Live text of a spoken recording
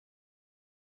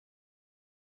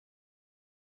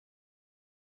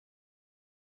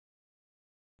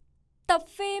Tập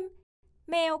phim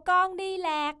Mèo con đi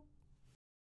lạc.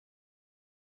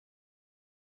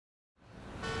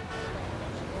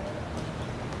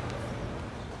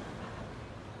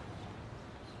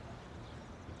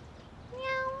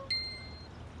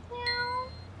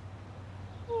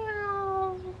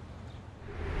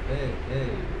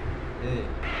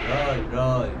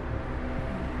 Rồi.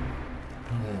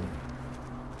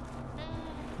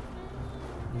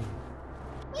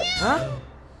 Hả?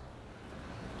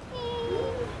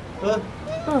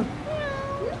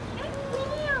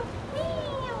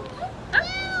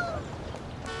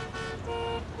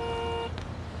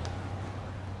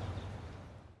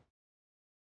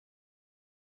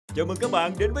 Chào mừng các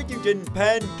bạn đến với chương trình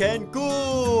Pen Can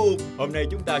Cook. Hôm nay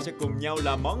chúng ta sẽ cùng nhau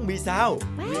làm món mì xào.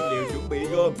 Nguyên liệu chuẩn bị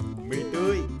gồm mì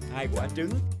tươi, 2 quả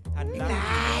trứng, hành lá,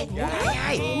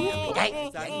 đây,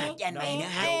 đánh mặt cho anh mày nữa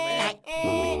hả?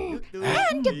 nước tương,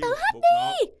 anh trật tự hết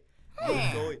đi.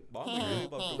 Rồi bỏ mì tươi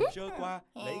vào trụng sơ qua,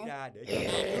 lấy ra để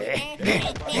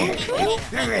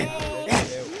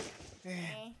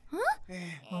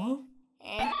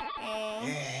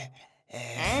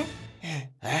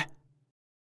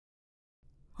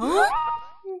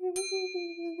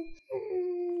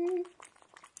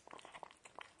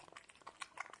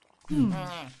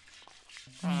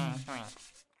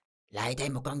Lại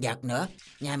thêm một con vật nữa.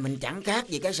 Nhà mình chẳng khác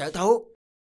gì cái sở thú.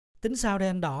 Tính sao đây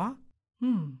anh Đỏ?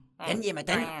 Tính gì mà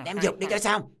tính, đem dục đi cho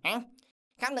xong.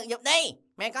 Không được dục đi,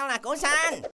 mẹ con là của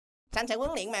Xanh. Xanh sẽ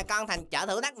huấn luyện mẹ con thành trợ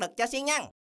thủ đắc lực cho siêu nhân.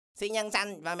 Siêu nhân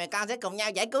Xanh và mẹ con sẽ cùng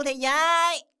nhau giải cứu thế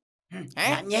giới.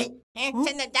 Nhảm nhí.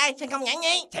 Xanh đẹp trai, Xanh không nhãn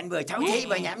nhí. Xanh vừa xấu xí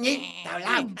vừa nhảm nhí. Tào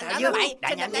lao, tào dưa bậy.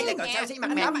 Đã nhảm nhí lại còn xấu xí mặt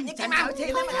mèo. Xanh xấu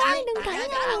xí với mình. Đừng cãi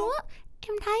nhau nữa.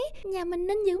 Em thấy nhà mình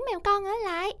nên giữ mèo con ở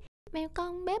lại. Mèo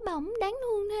con bé bỏng đáng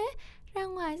thương thế, ra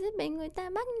ngoài sẽ bị người ta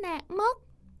bắt nạt mất.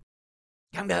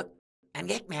 Không được, anh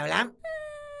ghét mèo lắm.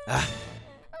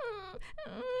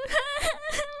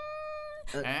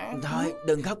 Thôi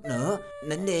đừng khóc nữa,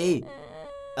 nín đi.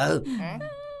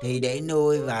 Thì để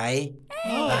nuôi vậy.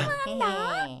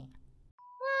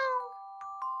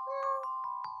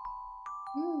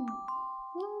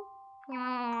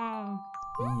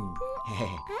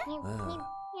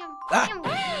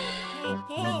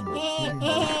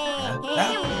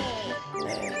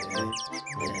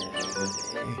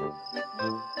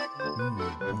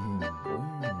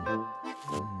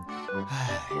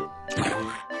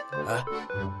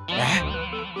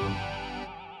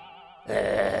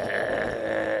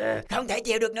 Không thể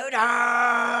chịu được nữa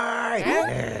rồi.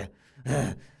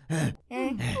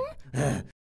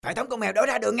 Phải tống con mèo đó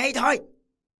ra đường ngay thôi.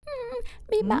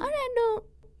 Bị bỏ ra đường,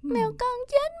 mèo con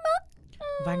chết mất.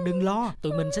 Vàng đừng lo,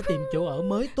 tụi mình sẽ tìm chỗ ở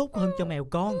mới tốt hơn cho mèo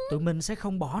con. Tụi mình sẽ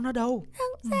không bỏ nó đâu.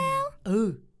 Thật sao?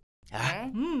 Hả?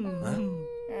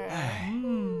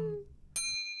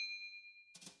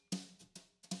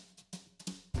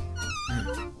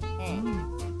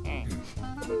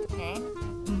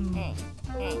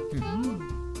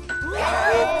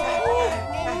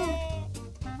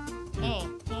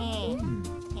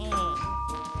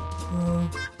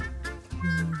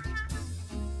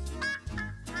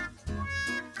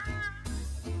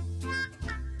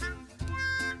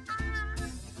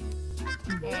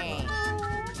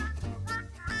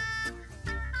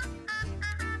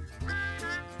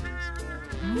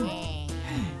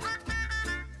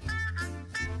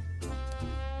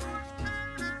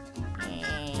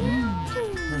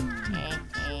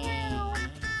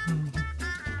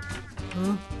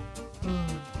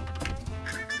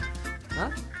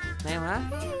 Mèo hả?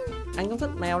 Anh cũng thích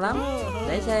mèo lắm.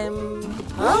 Để xem.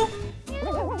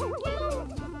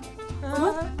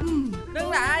 Đứng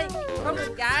lại, không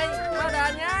được chạy, qua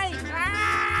đền ngay.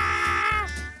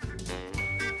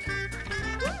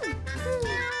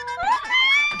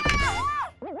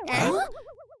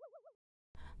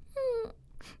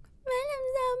 Phải làm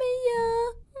sao bây giờ?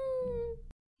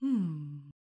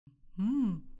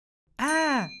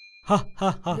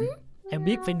 Em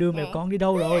biết phải đưa mèo con đi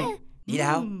đâu rồi. Đi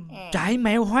đâu? Trại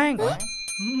mèo hoang.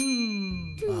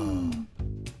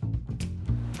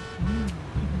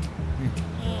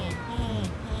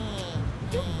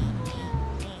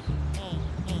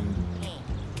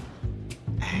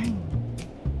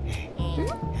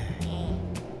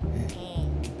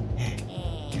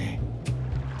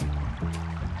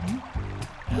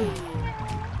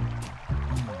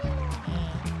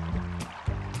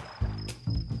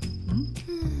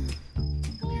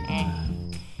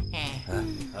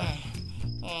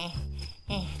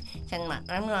 Xanh mệt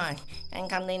lắm rồi, anh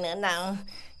không đi nữa đâu.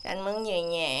 Xanh muốn về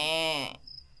nhà.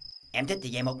 Em thích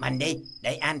thì về một mình đi.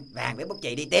 Để anh, Vàng với Bút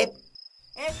Chì đi tiếp.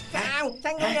 Sao?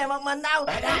 Xanh không về một mình đâu.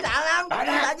 Em sợ lắm. Em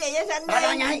sợ gì với Xanh đi.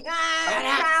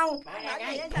 Sao?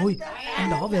 Thôi,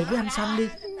 anh Đỏ về với anh Xanh đi.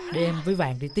 Để em với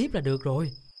Vàng đi tiếp là được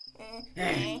rồi.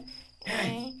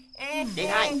 Đi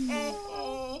thôi.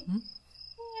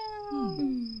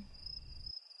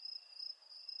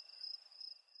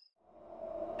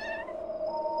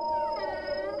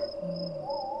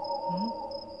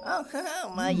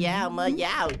 Mời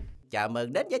vào. Chào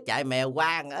mừng đến với trại mèo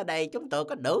Quang. Ở đây chúng tôi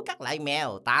có đủ các loại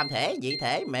mèo, tam thể, nhị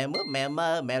thể, mèo mướp, mèo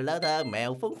mơ, mèo lơ thơ,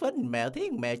 mèo phúng phính, mèo thiến,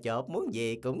 mèo chộp, muốn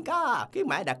gì cũng có. Khuyến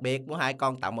mãi đặc biệt mua 2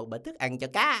 con tặng 1 bịch thức ăn cho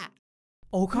cá.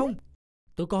 Ồ không,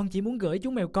 tụi con chỉ muốn gửi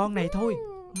chú mèo con này thôi.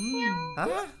 Hả?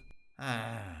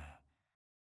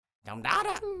 Trong đó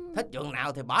đó, thích chuồng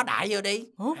nào thì bỏ đại vô đi.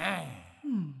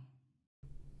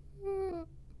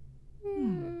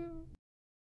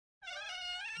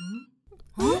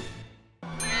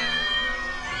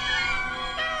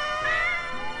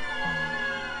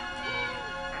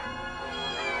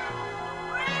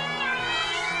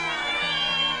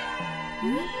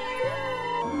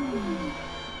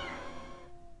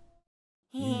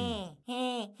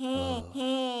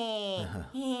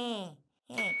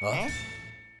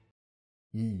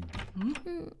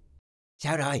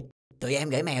 Sao rồi? Tụi em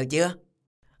gửi mèo chưa?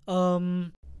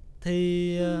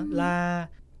 Thì là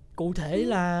cụ thể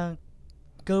là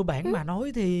cơ bản mà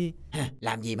nói thì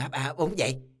Làm gì mà ấp úng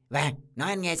vậy? Vàng, nói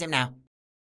anh nghe xem nào.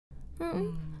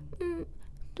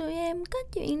 Tụi em có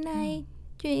chuyện này.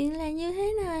 Chuyện là như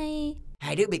thế này.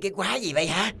 Hai đứa bị cái quái gì vậy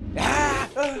hả?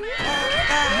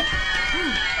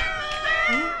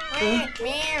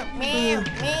 Mèo.